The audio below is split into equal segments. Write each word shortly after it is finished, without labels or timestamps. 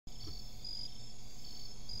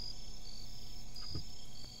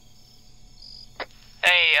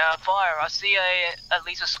fire. I see at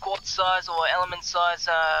least a squad size or element size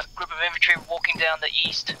group of infantry walking down the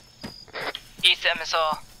east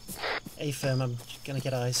MSR. A-firm, I'm gonna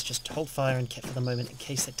get eyes. Just hold fire and for the moment in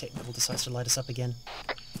case that technical decides to light us up again.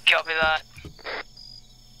 Copy that.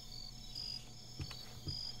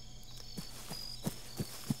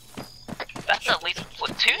 That's at least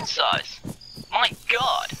platoon size. My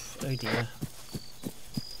god. Oh dear.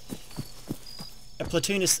 A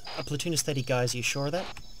platoon is 30 guys. Are you sure of that?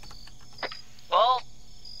 Well,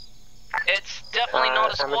 it's definitely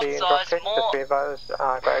not a squad size. More.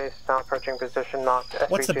 Guys approaching position marked SVG.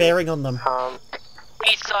 What's the bearing on them?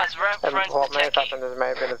 East side's reference to what may have Techie. happened is may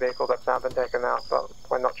have been a vehicle that's now been taken out, but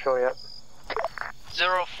we're not sure yet.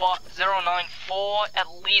 094, at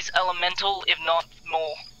least elemental, if not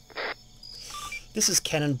more. This is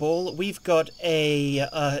Cannonball. We've got a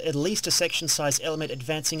at least a section-size element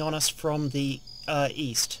advancing on us from the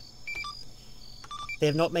east. They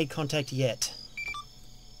have not made contact yet.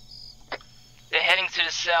 They're heading to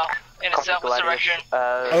the south, in a southwest direction.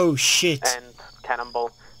 Oh shit! And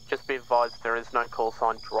Cannonball. Just be advised there is no call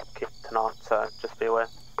sign dropkick tonight, so just be aware.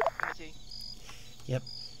 Yep.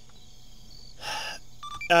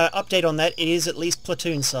 Update on that, it is at least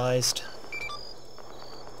platoon-sized.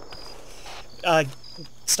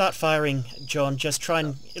 Start firing, John. Just try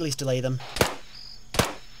and at least delay them.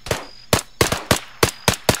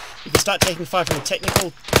 If you start taking fire from the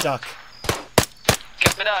technical, duck.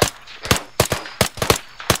 Copy that.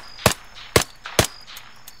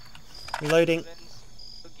 Reloading.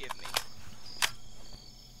 Forgive me.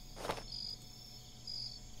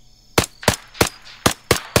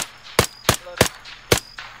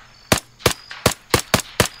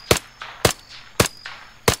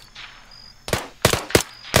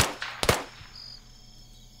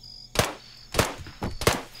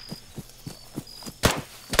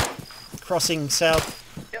 Crossing south.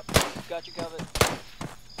 Yep, got you covered.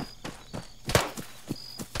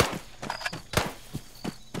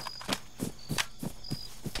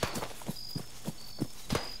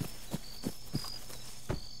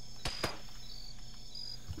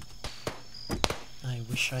 I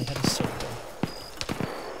wish I had a sword.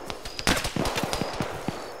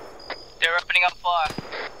 They're opening up fire.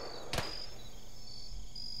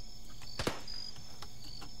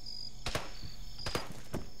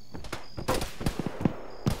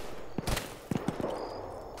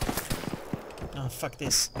 Oh, fuck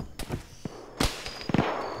this.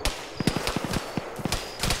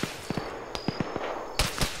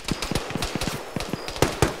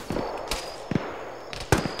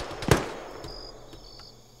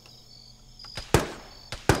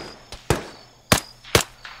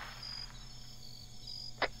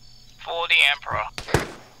 For the Emperor.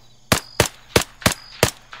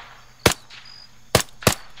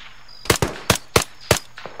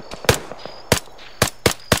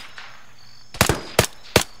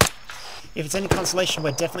 If it's any consolation,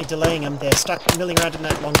 we're definitely delaying them. They're stuck milling around in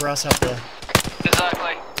that long grass up there.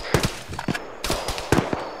 Exactly.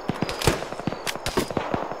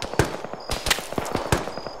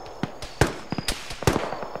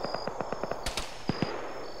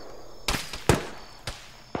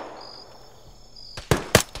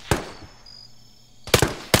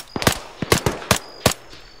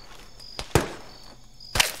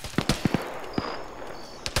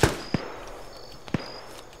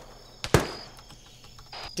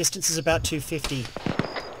 Distance is about 250.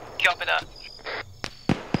 Copy that.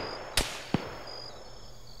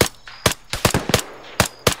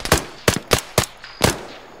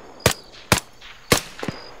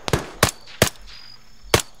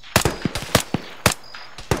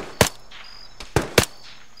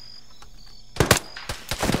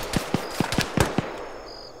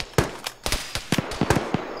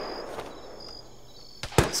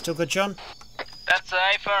 Still good, John? That's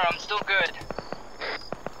A firm, still good.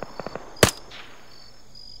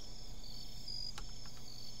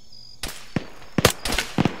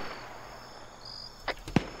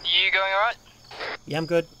 You going alright? Yeah, I'm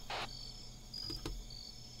good.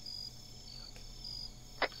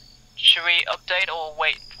 Should we update or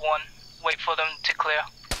wait for them to clear?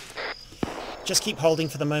 Just keep holding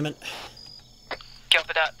for the moment.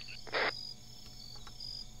 Copy that.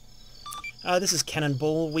 This is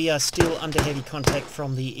Cannonball. We are still under heavy contact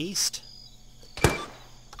from the east.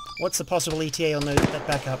 What's the possible ETA on that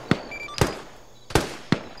backup?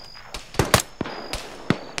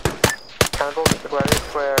 Cannonball, Mr.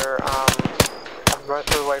 Gladys, we're most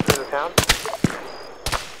of the way through the town.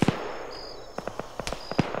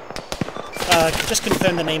 Just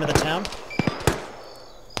confirm the name of the town.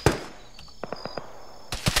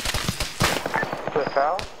 The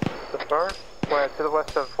south, the spur. We're to the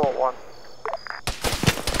west of Fort 1.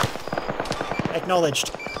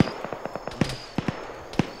 Acknowledged.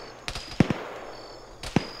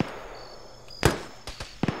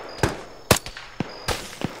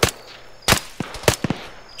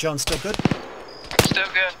 John, still good? Still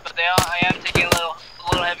good, but I am taking a little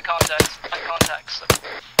heavy contacts.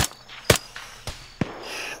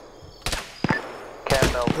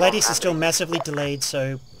 Gladius is still massively delayed,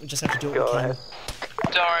 so we just have to do what we can. ahead.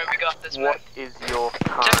 Don't worry, we got this, man. What is your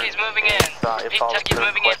current... Techie's moving in. if I was Techie's to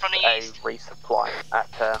moving in from the request east. a resupply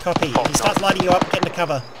at Copy. If Fort he starts lighting you up, get into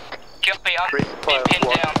cover. Copy, I'm Resupply being of pinned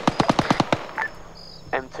what?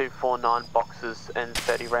 down. M249 boxes and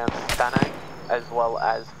 30 rounds Stanag, as well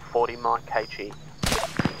as 40 Mark KG.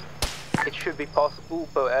 It should be possible,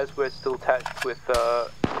 but as we're still attached with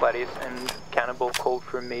Gladius and Cannibal called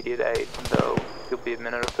for immediate aid, so it'll be a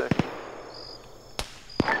minute or two.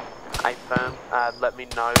 A firm, let me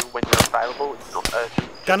know when you're available. It's not urgent.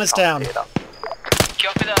 Gun is Just down. theatre.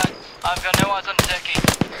 Copy that. I've got no eyes on the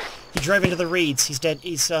Techie. He drove into the reeds. He's dead.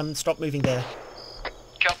 He's stopped moving there.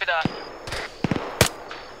 Copy that.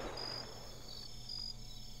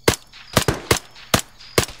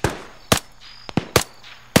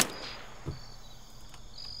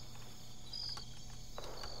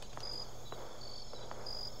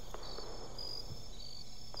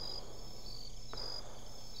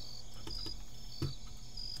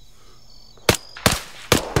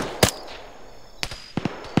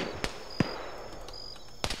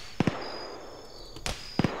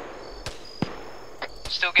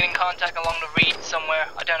 Still getting contact along the reed somewhere.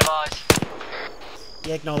 I don't have eyes.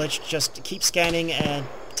 Yeah, acknowledged. Just keep scanning and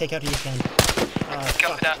take out who you can.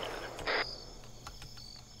 Copy that.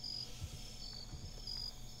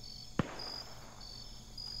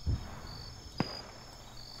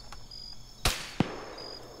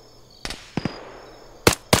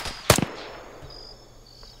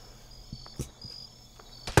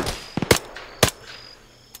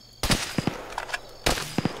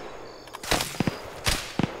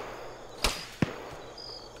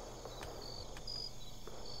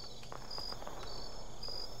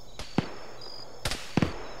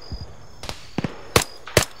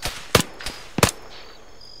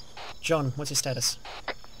 John, what's your status?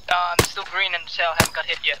 I'm still green and I haven't got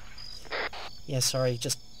hit yet. Yeah, sorry.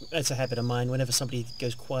 Just it's a habit of mine. Whenever somebody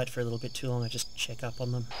goes quiet for a little bit too long, I just check up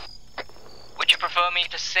on them. Would you prefer me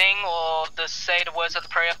to sing or to say the words of the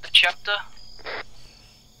prayer of the chapter?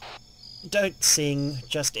 Don't sing.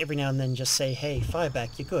 Just every now and then, just say, "Hey, fire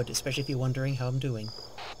back. You're good." Especially if you're wondering how I'm doing.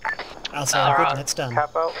 I'll say I'm good, and that's done.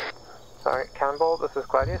 Cannonball, this is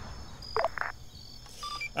Gladius.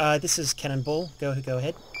 This is Cannonball. Go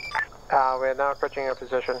ahead. We're now approaching your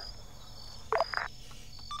position.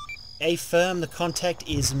 A firm, the contact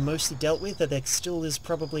is mostly dealt with, though there still is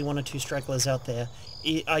probably one or two stragglers out there.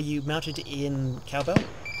 Are you mounted in Cowbell?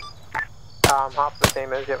 Half the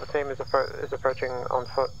team is, yeah, the team is approaching on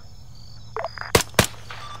foot.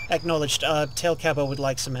 Acknowledged. Tell Cowbell would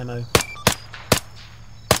like some ammo.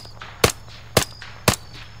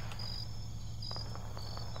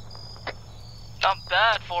 Not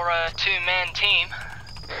bad for a two-man team.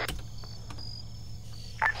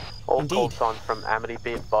 All Indeed. call signs from Amity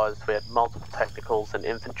be advised we had multiple technicals and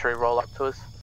infantry roll up to us.